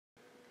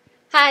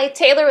Hi,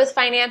 Taylor with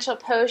Financial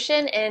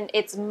Potion, and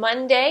it's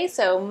Monday,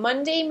 so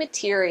Monday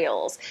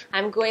materials.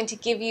 I'm going to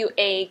give you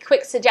a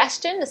quick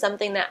suggestion to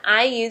something that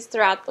I use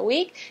throughout the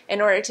week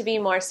in order to be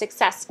more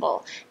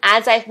successful.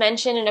 As I've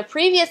mentioned in a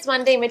previous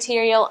Monday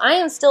material, I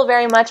am still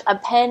very much a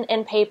pen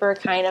and paper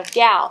kind of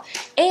gal.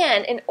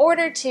 And in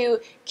order to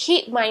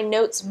keep my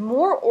notes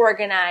more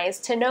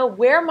organized, to know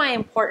where my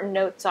important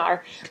notes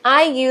are,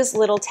 I use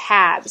little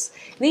tabs.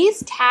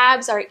 These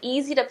tabs are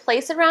easy to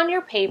place around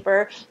your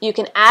paper. You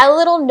can add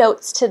little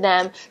notes to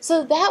them,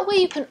 so that way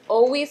you can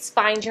always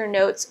find your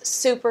notes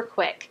super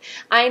quick.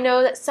 I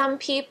know that some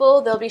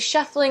people, they'll be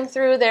shuffling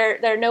through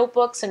their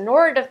notebooks in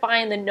order to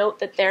find the note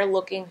that they're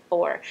looking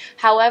for.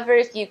 However,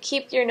 if you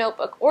keep your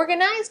notebook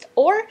organized,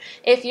 or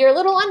if you're a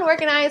little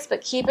unorganized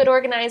but keep it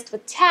organized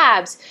with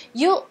tabs,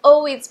 you'll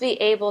always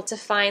be able to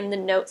find the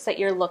notes that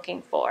you're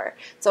looking for.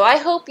 So I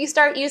hope you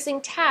start using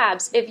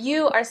tabs if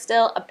you are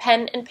still a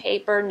pen and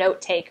paper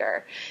note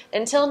taker.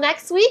 Until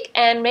next week,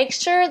 and make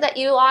sure that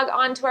you log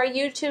on to our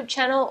YouTube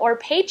channel or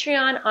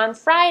Patreon on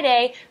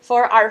Friday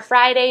for our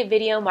Friday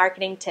video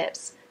marketing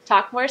tips.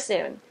 Talk more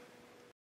soon.